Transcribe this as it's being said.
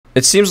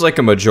It seems like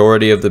a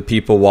majority of the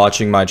people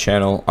watching my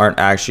channel aren't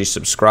actually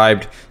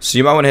subscribed, so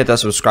you might want to hit that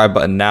subscribe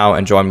button now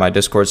and join my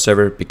Discord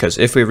server, because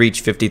if we reach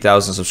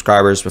 50,000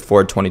 subscribers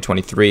before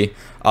 2023,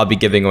 I'll be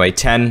giving away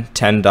 10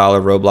 $10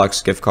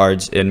 Roblox gift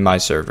cards in my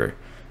server.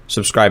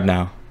 Subscribe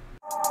now.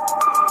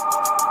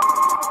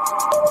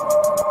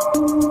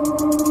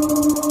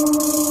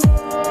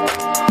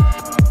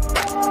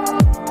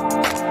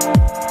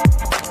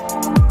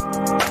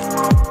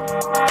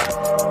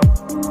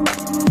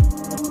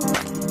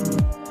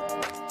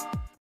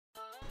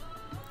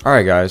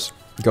 Alright guys,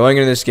 going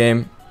into this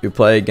game, we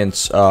play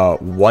against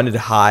Wanted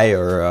High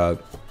or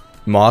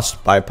Moss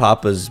by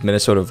Papa's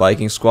Minnesota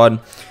Vikings squad.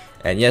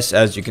 And yes,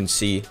 as you can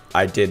see,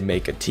 I did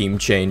make a team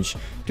change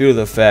due to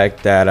the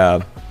fact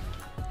that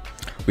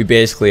we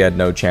basically had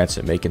no chance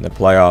at making the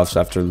playoffs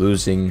after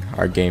losing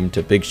our game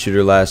to Big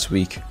Shooter last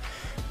week.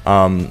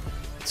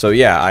 So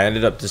yeah, I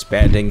ended up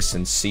disbanding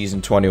since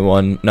season 20,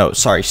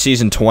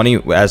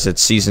 as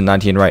it's season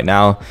 19 right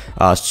now.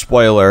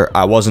 Spoiler,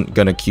 I wasn't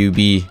gonna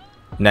QB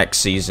next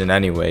season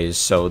anyways,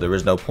 so there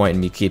was no point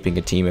in me keeping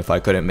a team if I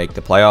couldn't make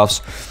the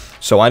playoffs.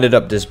 So I ended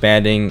up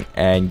disbanding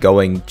and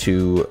going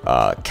to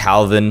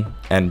Calvin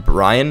and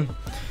Brian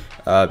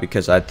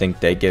because I think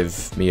they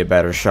give me a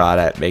better shot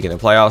at making the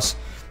playoffs.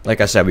 Like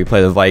I said, we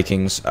play the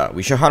Vikings.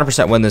 We should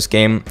 100% win this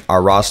game.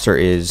 Our roster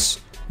is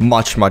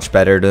much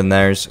better than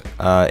theirs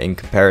in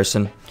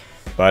comparison.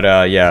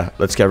 But yeah,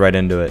 let's get right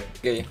into it.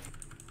 Okay.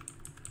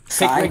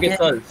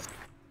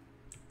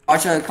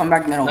 Watch her come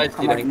back middle. Nice,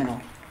 Come back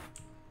middle.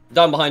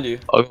 Down behind you.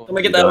 Oh, Let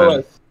me get that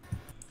OS.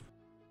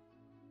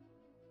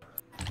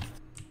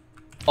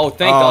 Oh,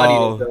 thank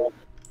God he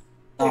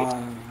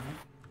did.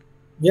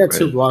 You had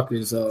two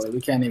blockers, so we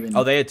can't even.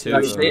 Oh, they had two.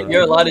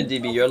 You're allowed to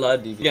DB. You're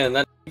allowed to DB. Yeah, and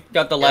that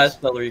got the last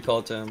celery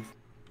call to him.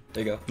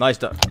 There you go. Nice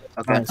stuff.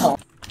 Okay.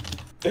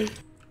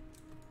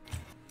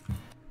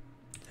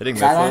 Hitting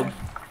Sideline.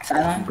 midfield.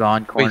 Sideline.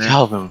 Gone corner. Wait,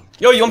 Calvin.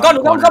 Yo, I'm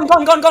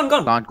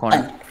gone. Gone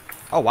corner.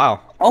 Oh wow.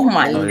 Oh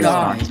my Oh,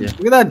 God. yeah.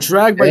 Look at that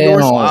drag by Damn.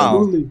 Dorsey. Wow.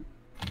 Absolutely.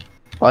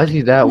 Why is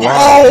he that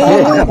wild?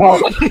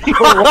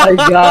 Oh my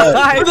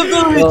god.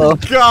 Oh,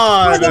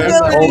 God.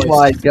 oh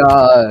my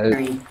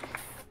god.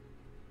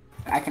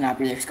 I cannot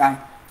be there, Sky.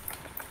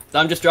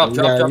 I'm just drop. You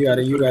got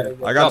it.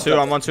 I got two.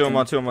 I'm on two. I'm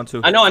on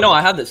two. I know.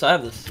 I have this. I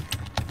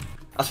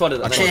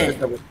spotted that.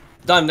 Okay.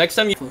 Done. Next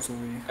time you. Close over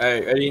here.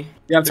 Alright, ready?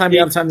 You have time.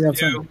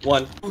 2,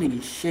 1.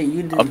 Holy shit,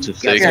 you did. Up to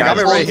 6. I got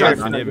it right here if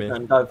Dive. you need me.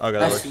 Dive. Okay, that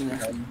That's works. you.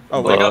 Oh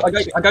I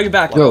wait. got you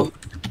back. Yo.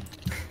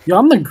 Yo,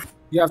 I'm the.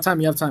 You have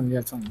time.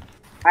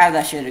 I have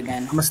that shit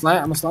again. I'm a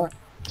slide.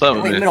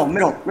 Wait, middle.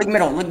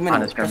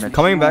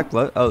 Coming back.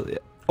 Oh yeah.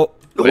 Oh.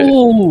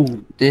 Oh,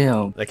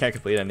 damn. They can't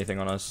complete anything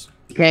on us.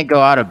 He can't go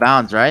out of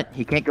bounds, right?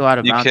 He can't go out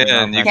of You bounds.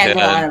 can, you Can't go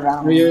can. out of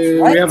bounds. We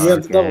What? have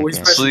Okay, double.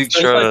 okay. Sleek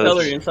Inside trash.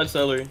 celery. Inside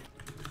celery.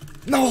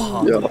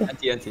 No. Yo.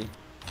 Anti.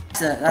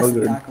 That's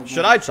good. tackle.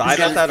 Should I try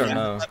that or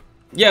no?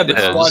 Yeah, but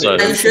Yeah, squad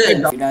inside. it. You should.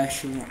 You guys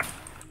should.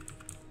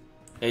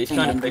 Yeah, he's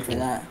trying to fake for it.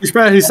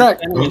 that. He's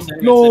sacked.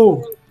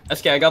 No.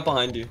 SK, I got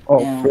behind you. Oh,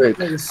 Yeah. frick.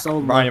 That is so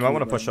Brian, you might lucky,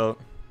 want to push bro. up.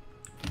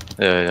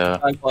 Yeah.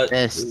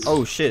 Missed.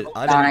 Oh shit!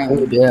 I didn't.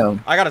 Oh,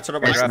 damn. I gotta turn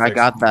up my Yes, graphics. I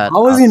got that.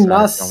 How is he outside, not don't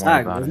worry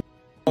sacked? about it.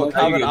 Oh,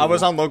 Calvin, I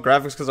was on low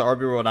graphics because of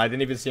RB roll, and I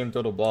didn't even see him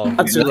throw the ball.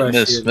 That's your rush,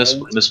 dude.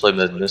 Misplay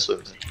mid. Oh That's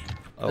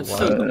wow.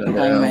 so Oh,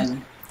 Yeah.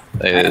 man.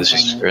 Hey, it's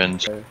just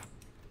cringe.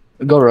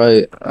 Go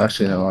right.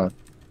 Actually, no.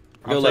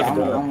 Yo, like,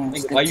 I'm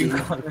why you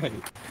going right?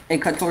 Hey,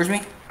 cut towards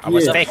me. I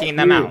was Yeah. faking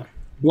them out.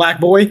 Black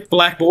boy.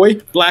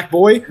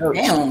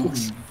 Damn.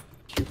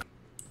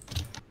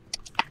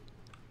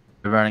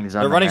 They're running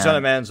zone. They're running man. zone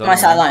to man Look at my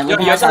zone. sideline. Look Yo, at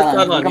you my have that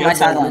sideline. Look at my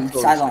sideline.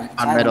 sideline. Sideline.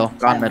 Gone middle.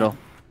 Gone middle.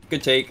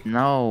 Good take.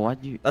 No,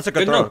 why'd you? That's a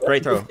good Good throw. no.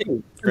 Great throw.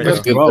 Good Great That's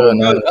throw. good throw,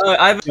 no.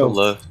 I have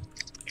Low.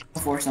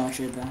 Force no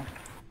shit though.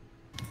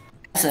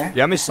 Yes, sir.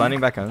 You have me sliding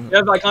back on. you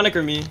have iconic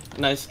or me.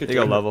 Nice. Good They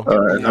go take. level.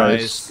 Alright,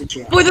 Nice. Good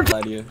shit.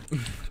 Glad you.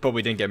 But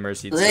we didn't get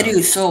mercy. They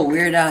do so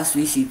weird ass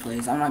VC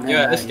plays. I'm not gonna.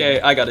 Yeah, lie. SK,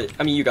 I got it.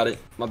 I mean, you got it.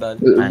 My bad.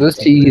 This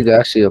T is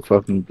actually a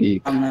fucking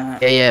beat. I'm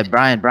not. Yeah,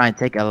 Brian,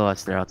 take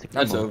LOS there. I'll take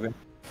That's the ball. over.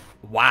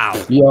 Wow.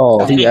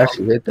 Yo, he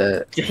actually hit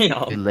that.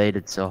 Damn. Delayed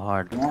it so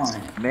hard. Come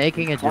on.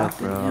 Making a joke, Fuck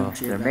the bro. damn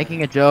shit, They're bro.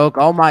 making a joke.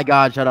 Oh my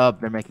god, shut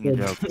up. They're making a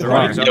joke. They're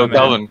running zone Yo, to man.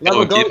 Calvin,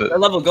 Level, keep go. it.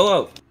 Level, go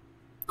out.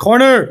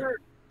 Corner.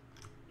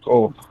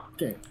 Oh.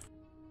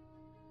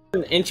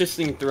 An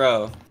interesting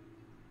throw.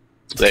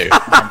 There.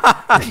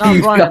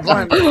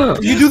 Brian.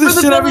 You do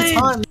this shit every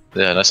time.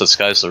 Yeah, that's the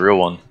sky's the real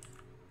one.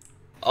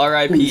 Holy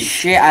R.I.P.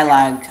 shit, I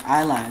lagged.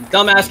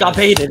 Dumbass got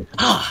baited.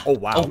 Oh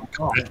wow.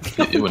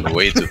 It went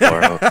way too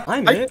far out.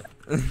 I'm it.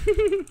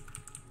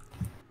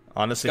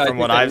 Honestly, Guys, from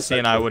what I think I've that seen,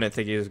 was I wouldn't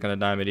think he was gonna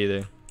dime it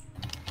either.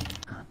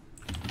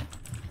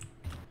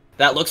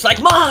 That looks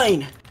like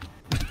mine.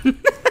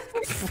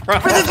 For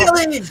the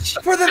village!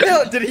 For the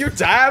village! Did you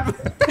dab?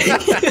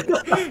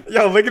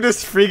 Yo, look at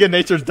this freak of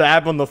nature's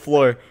dab on the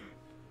floor.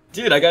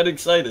 Dude, I got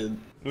excited.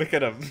 Look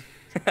at him.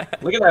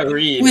 Look at that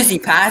read. Who is he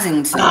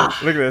passing to?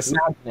 Look at this.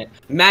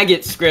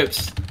 Maggot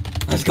scripts.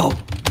 Let's go.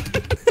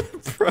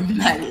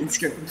 Maggot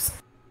scripts.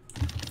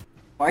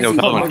 Why is Yo, he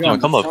come on, going come on,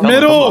 come up, so come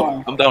Middle.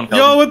 on, come down, Yo,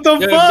 Calvin. what the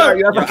Yo, fuck?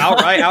 you have a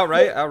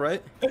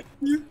Outright.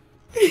 You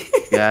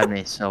had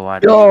me so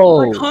wide.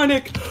 Yo.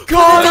 iconic.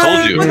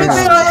 I told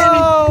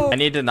you. I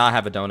need to not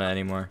have a donut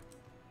anymore.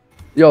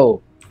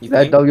 Yo, You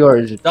that think? W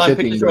is Don, pick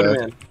the chipping, shorter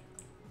bro. man.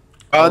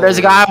 Oh, there's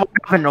a guy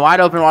wide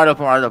open.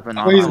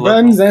 Wait, he's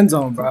Ben's end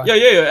zone, bro.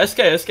 Yo,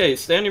 SK,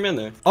 stay on your man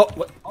there. Oh,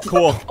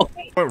 cool.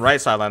 Went right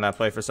sideline that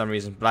play for some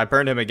reason, but I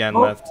burned him again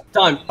left.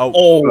 Don. Oh,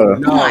 Oh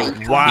my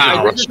god.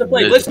 wow. This is the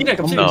play. Let's get it.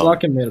 Come I'm see.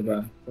 blocking mid,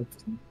 bro.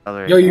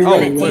 Other- Yo, you Oh,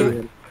 really wait.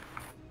 win.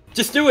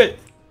 Just do it.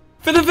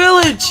 For the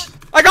village.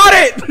 I got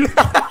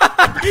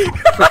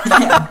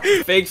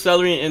it! Fake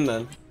celery in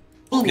then.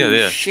 Holy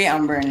Yeah. shit,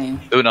 I'm burning.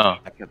 Do it now.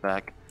 Get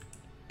back.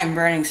 I'm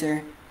burning,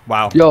 sir.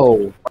 Wow.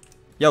 Yo,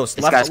 Yo, guy's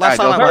left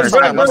gotta go first.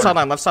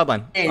 left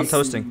sideline. I'm It's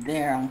toasting.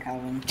 There on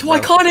Calvin. Too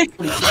iconic.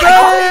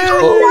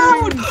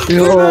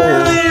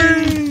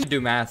 yo.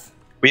 Do math.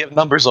 We have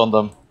numbers on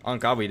them. On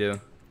God, we do.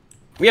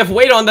 We have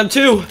weight on them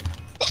too.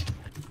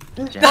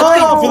 For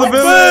the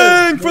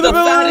village! For the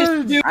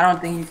fattest dude. I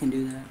don't think you can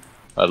do that.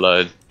 I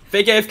lied.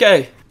 Fake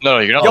AFK. No,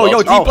 you're not. Yo, allowed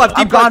to. deep left,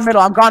 I'm deep gone left.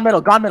 middle. I'm gone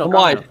middle. I'm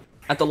wide.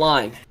 At the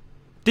line.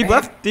 Deep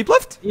left, deep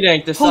left. He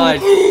ain't decide.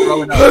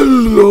 Throw it up.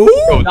 Hello?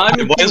 Bro,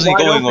 Diamond why is he wide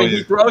going open. on He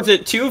you? throws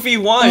it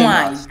 2v1. Oh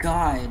my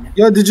god.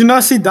 Yo, did you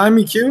not see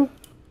Dimey Q?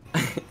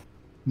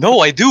 No,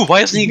 I do.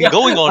 Why isn't he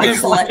going on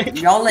Just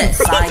you? y'all let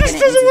Sai Just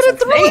get doesn't want an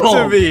to throw easy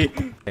it to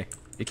Oh. me. Hey,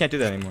 you can't do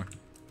that anymore.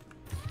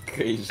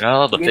 Crazy. You're not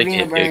allowed to fake Giving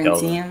a AFK, burn,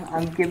 Calvin. team.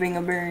 I'm giving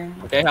a burn.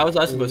 Okay, how was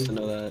I supposed to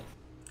know that?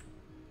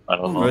 I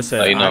don't know. Listen,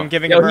 Now you know. I'm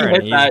giving Yo, a he burn.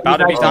 hit He's that. about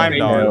to be He's timed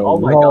actually crazy. on. Oh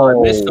my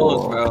god, missed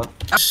those, bro.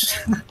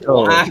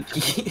 Yo.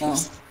 Wacky.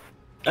 Oh.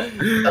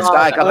 This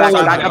guy, come back.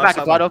 Come back.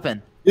 It's wide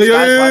open. Yo, This yo,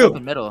 guy's yo, wide yo.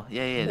 open middle.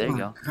 Yeah. There you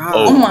go. God.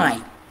 Oh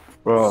my.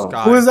 Bro.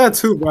 Who is that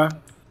too, bro?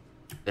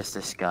 It's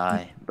this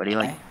guy, but he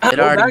like Go it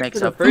already back makes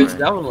to the up for first it.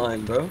 down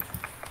line, bro.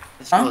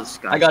 This Huh? guy's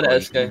I got goal, it,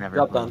 you SK. can never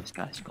Drop blow down. This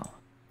guy's goal.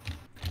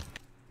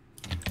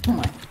 Oh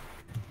my.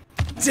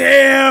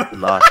 Damn. He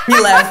lost. He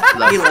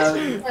left. He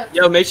left.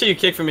 Yo, make sure you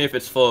kick for me if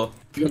it's full.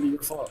 It's gonna be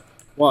your fault.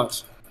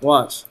 Watch.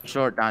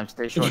 Short dime.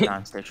 Stay short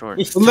dime. Stay short.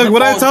 Look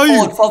what I tell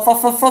you.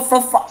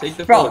 Take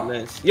the Bro. fold,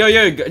 nice.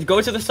 Yo,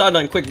 go to the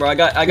sideline quick, bro. I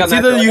got It's macro,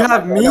 either I you got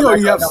have macro, me I got or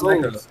you macro, have I got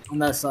macro. souls on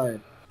that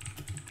side.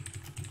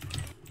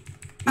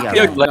 He got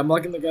Yo, one. I'm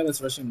liking the guy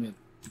that's rushing mid.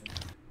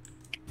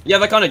 You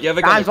have iconic, you have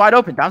Dime's iconic. wide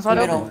open. Dime's wide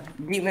Middle.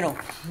 open. Deep middle.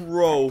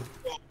 Bro.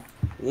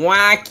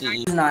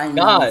 Wacky. Nine.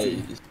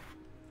 Guys.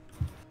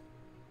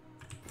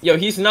 Yo,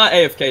 he's not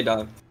AFK,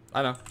 dog.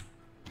 I know.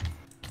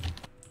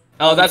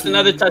 Oh, that's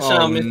another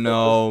touchdown. Oh missed.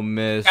 no,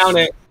 miss. Count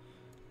it.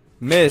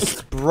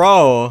 Missed,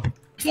 bro.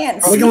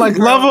 Can't see. Looking like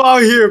level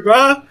out here,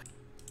 bro.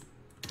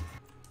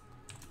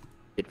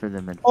 Wait for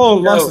the mid. Oh,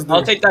 Yo, lost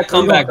I'll take that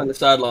comeback on the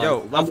sideline. Yo,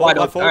 I'm left wide fold,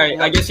 left open. Alright,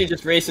 fold. I guess he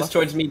just races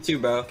towards me too,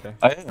 bro.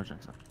 I am.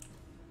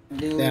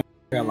 Dude. Damn.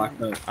 I got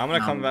locked up. I'm gonna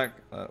come back.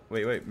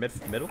 Wait,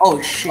 middle?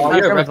 Oh shit. Oh,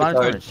 you're a Line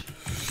record.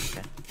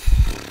 scrimmage.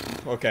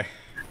 Okay.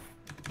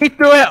 He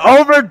threw it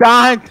over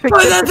dime.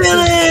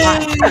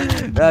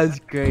 That's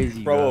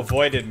crazy, Bro bro.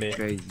 avoided me.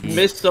 Crazy.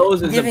 Miss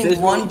those is I'm giving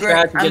abysmal. one burn.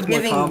 Track I'm gets more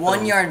giving confidence.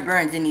 1 yard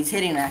burns and he's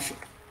hitting that shit.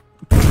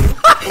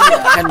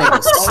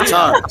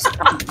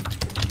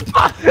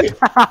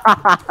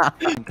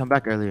 Come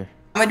back earlier.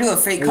 I'm gonna do a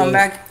fake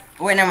comeback.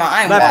 Wait, never mind.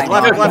 I'm Left,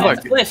 wide. left, I'm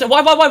left. wide. So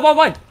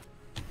wide.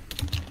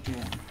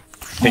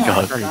 Thank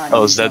God. That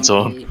was dead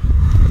zone.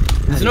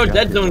 There's no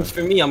dead zones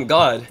for me, I'm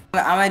God.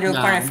 I'm gonna do a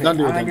Nah, corner fake. don't I'm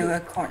do it, gonna don't do do a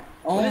corner.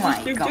 Oh What is my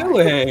this dude god.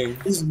 doing?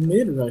 He's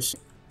mid rush.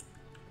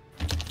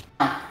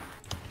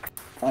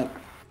 Fuck.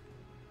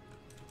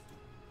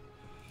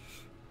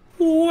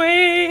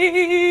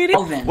 Wait.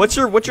 Calvin. What's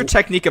your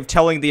technique of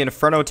telling the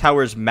Inferno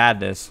Tower's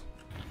madness?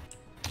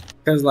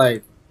 Because,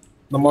 like,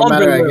 the more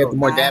matter I get, the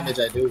more damage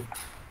I do.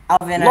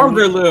 Alvin,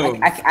 Lumberloon.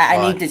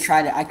 I need to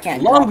try to. I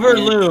can't. drop it.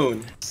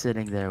 Lumberloon.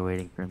 Sitting there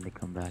waiting for him to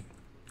come back.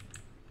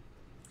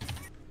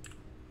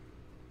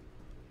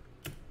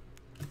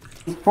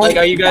 Like,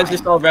 are you guys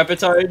just all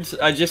repetards?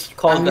 I just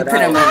called You that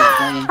couldn't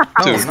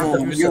out. win it, Dude.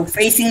 buddy. You're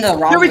facing the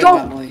wrong Here we way, go.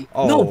 my boy.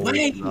 Oh, No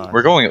way.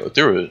 We're going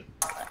through it.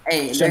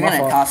 Hey, Shit, they're my gonna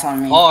fault. toss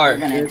on me. Hard.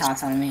 They're gonna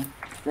toss on me.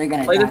 They're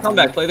gonna Play the toss on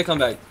comeback. me. Play the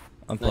comeback.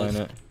 I'm playing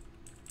Nice. it.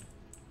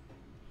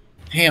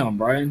 Damn,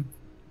 Brian.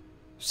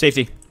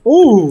 Safety.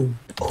 Ooh.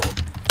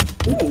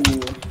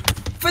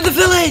 For the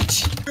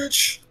village.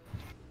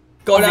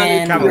 Go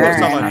down. Calvin, Calvin,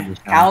 burn.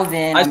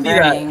 Calvin, I I'm see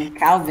that. burning.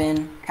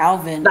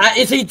 Calvin. That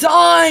is a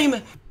dime.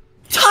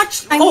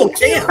 Touch. Oh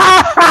damn.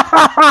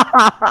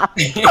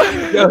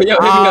 yo, here you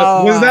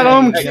go. Was that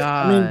on? God.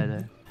 I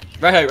mean,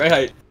 Right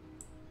height.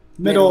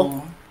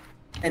 middle.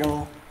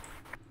 Middle.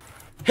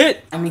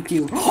 Hit. I'm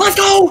Q. Let's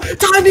go.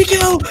 Time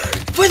EQ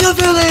for the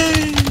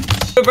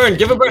village.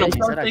 Give a burn. I'm He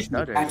said starting I safety.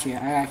 stuttered. I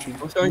got you.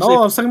 I'm starting No, I safety.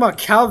 was talking about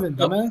Calvin,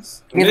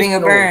 dumbass. Giving a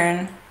Miss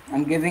burn.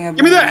 I'm giving a burn.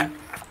 Give me that.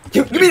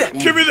 Give me that.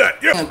 Give me that.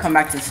 Yeah. Come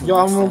back to slow. Yo,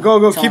 I'm gonna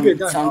go keep it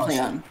down. Some play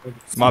on.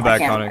 My bad, I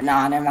can't- Connor.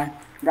 Nah, never mind.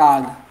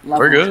 Dog.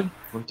 We're good.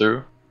 We're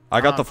through. I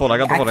got the fold. I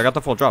got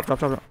the fold. Drop.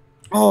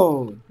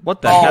 Oh.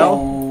 What the hell?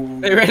 Oh.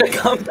 They ready to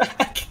come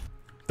back.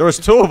 There was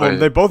two of them. Wait.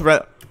 They both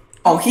ran.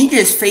 Oh, he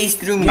just phased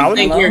through me. I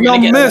think you're Yo,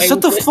 gonna get man, away shut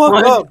the with this fuck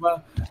one. up,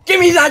 bro. Give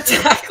me that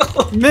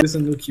tackle. This is a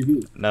new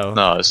QB. No,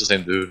 No, it's the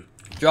same dude.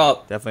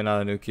 Drop. definitely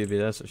not a new QB.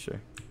 That's for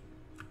sure.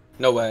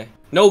 No way.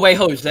 No way,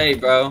 Jose,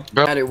 bro.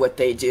 Bro. No matter what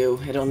they do,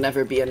 it'll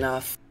never be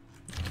enough.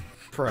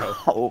 Bro.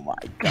 Oh my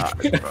god,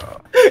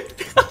 bro.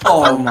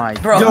 Oh my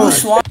bro, God. who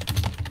swung?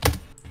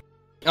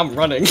 I'm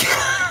running.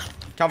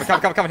 Come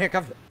here,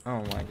 come.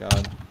 Oh my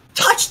god.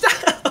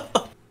 Touchdown.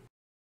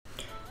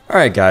 All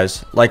right,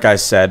 guys. Like I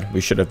said,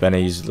 we should have been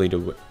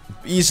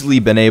easily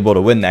been able to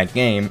win that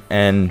game,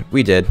 and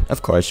we did.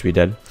 Of course, we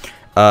did.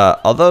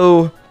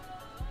 Although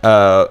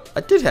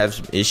I did have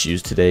some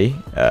issues today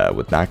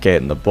with not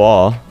getting the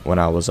ball when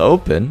I was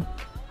open,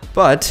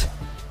 but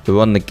we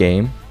won the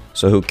game,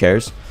 so who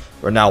cares?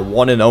 We're now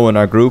 1-0 in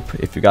our group.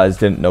 If you guys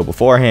didn't know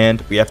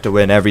beforehand, we have to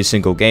win every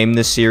single game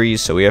this series,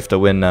 so we have to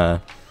win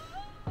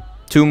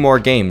 2 more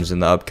games in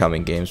the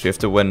upcoming games. We have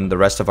to win the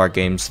rest of our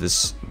games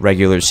this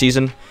regular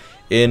season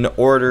in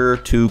order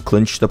to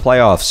clinch the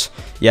playoffs.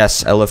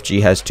 Yes,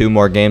 LFG has 2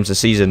 more games a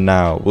season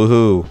now.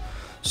 Woohoo!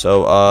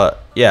 So,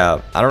 yeah,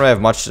 I don't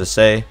have much to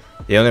say.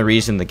 The only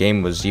reason the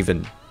game was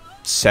even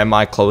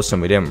semi-close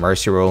and we didn't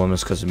mercy roll him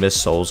is because Miss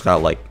Souls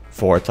got like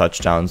 4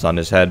 touchdowns on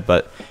his head.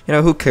 But, you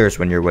know, who cares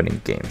when you're winning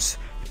games?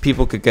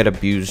 People could get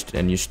abused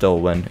and you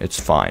still win. It's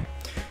fine.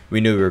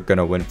 We knew we were going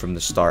to win from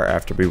the start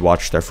after we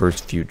watched our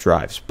first few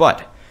drives.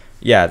 But,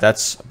 yeah,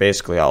 that's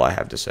basically all I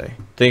have to say.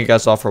 Thank you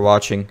guys all for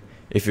watching.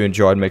 If you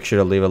enjoyed, make sure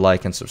to leave a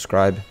like and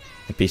subscribe.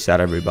 And peace out,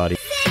 everybody.